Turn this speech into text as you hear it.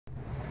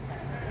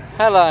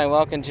Hello and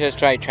welcome to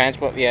Australia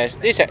Transport Viewers.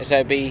 This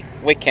episode will be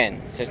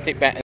Wickham, so sit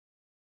back and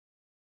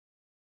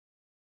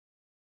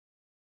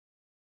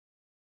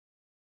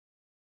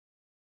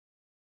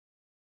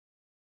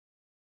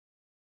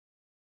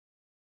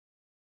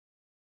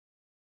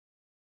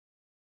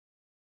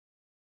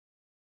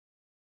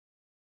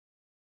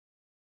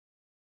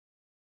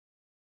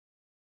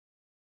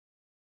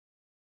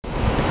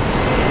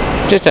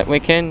just at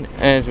Wickham,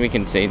 as we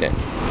can see that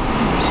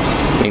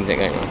things are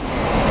going on.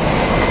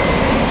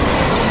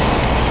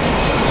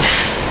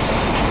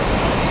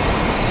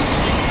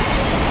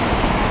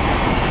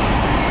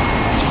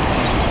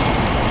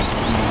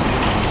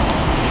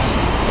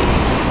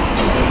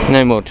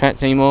 No more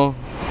tracks anymore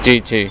due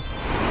to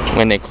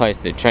when they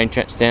closed the train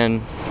tracks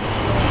down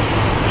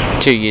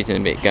 2 years and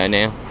a bit ago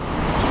now.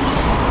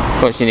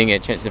 Fortunately, didn't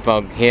get a chance to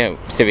vlog here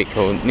at Civic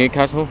called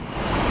Newcastle.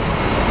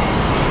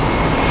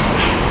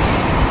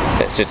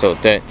 So it's just all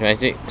dirt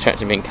basic. Tracks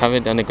have been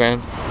covered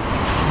underground.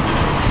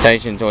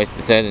 Station's always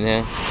deserted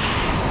now.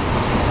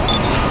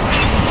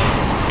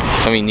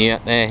 Something new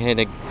up there here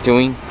they're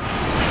doing.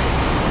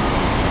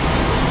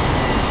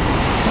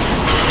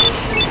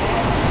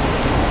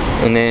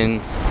 And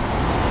then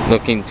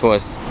looking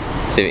towards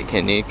Civic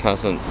and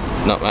Newcastle,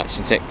 not much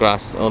except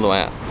grass all the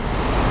way up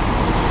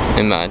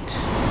and mud.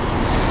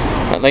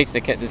 At least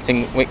they kept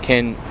the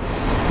Wickham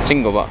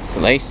single box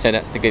at least, so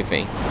that's the good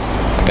thing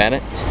about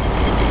it.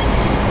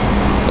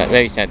 But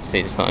very sad to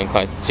see the sign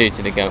closed due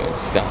to the government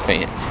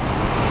stuffing it.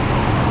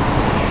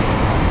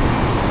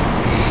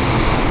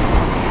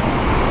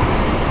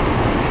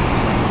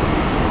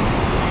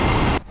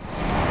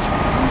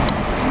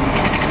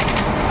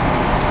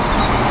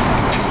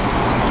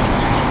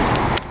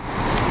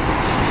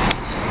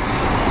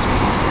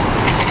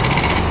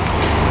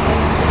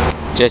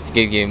 Just to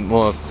give you a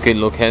more good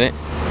look at it.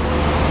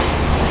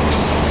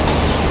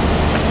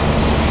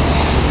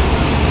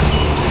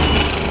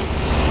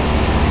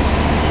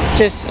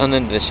 Just under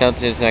the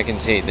shelters I can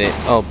see the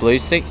old blue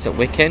seats at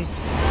Wickham.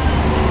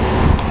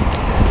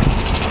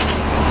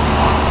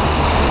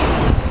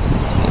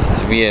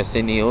 It's via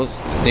Sydney or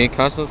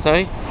Newcastle,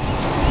 sorry.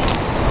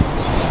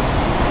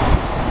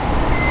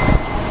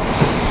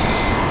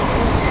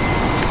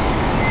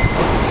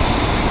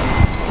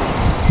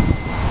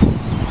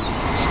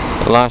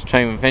 The last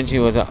train eventually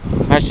was a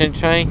passenger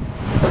train,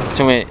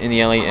 somewhere in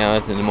the early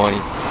hours of the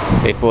morning,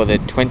 before the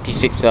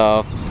 26th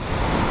of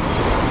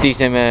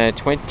December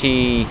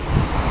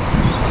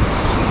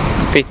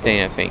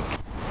 2015, I think.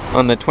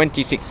 On the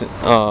 26th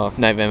of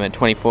November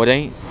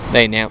 2014,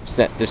 they announced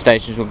that the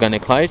stations were going to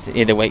close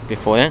either week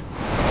before that.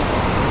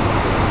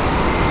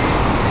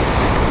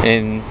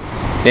 And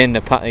then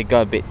the party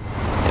got a bit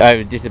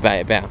over this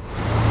debate about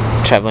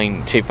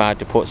travelling too far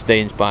to Port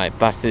Stephens by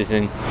buses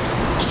and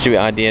stupid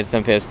ideas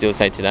some people still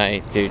say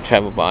today to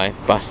travel by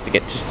bus to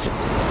get to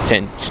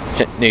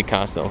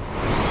Newcastle.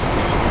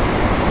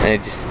 They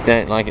just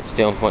don't like it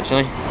still,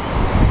 unfortunately.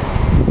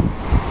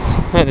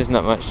 But there's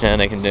not much now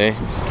they can do,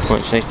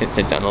 unfortunately, since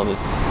they've done all the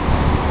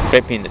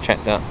ripping the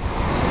tracks up.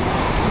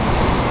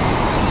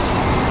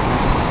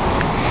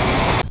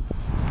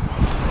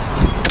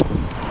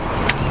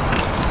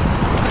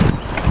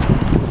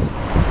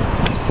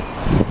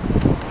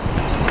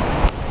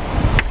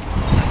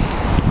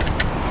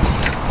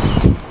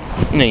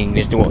 And you can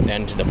just walk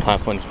down to the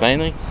platforms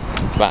mainly,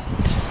 but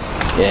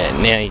yeah,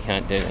 now you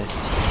can't do this.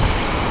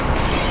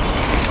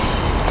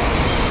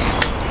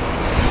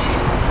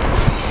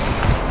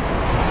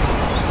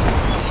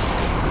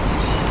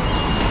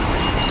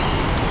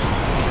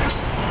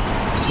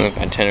 Look,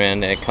 I turn around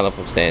there,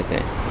 colourful stairs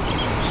there.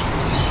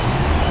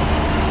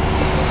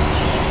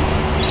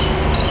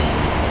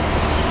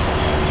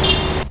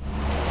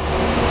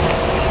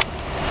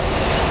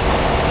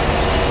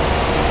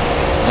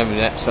 Over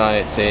that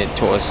side it's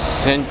towards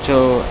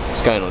Central,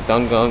 it's going on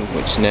Dongong,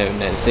 which never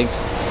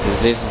exists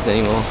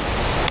anymore.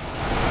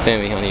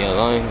 Stand behind the yellow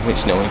line,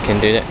 which no one can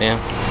do that now.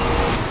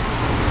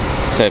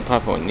 So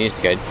platform needs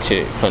to go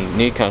from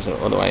Newcastle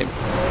all the way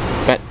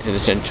back to the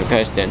Central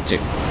Coast, down to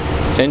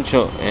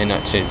Central and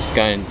up to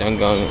Skye and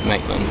Dongong and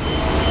Maitland.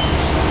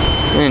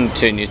 And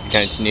 2 needs to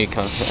go to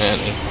Newcastle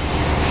early.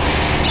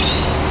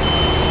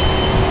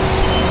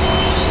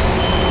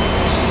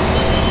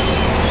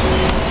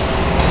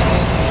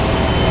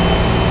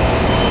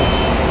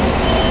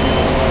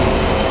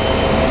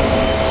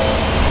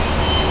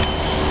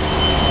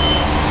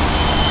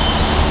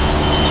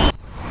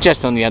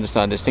 Just on the other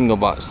side, the single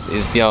box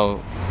is the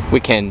old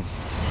Wickham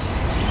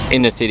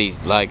inner city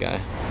logo.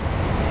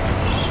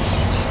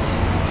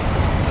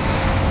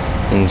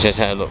 And just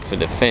had a look for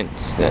the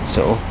fence, that's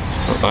all,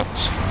 not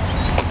much.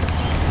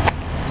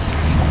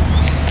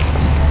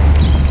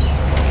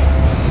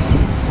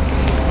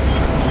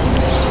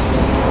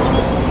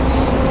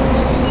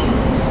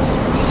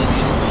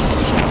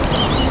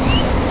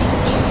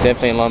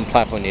 Definitely a long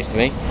platform needs to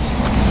be.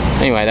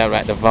 Anyway, that'll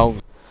wrap the vlog.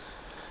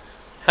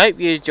 Hope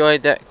you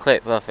enjoyed that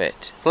clip of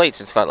it. Please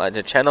subscribe to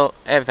the channel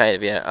and favorite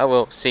video. I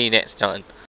will see you next time.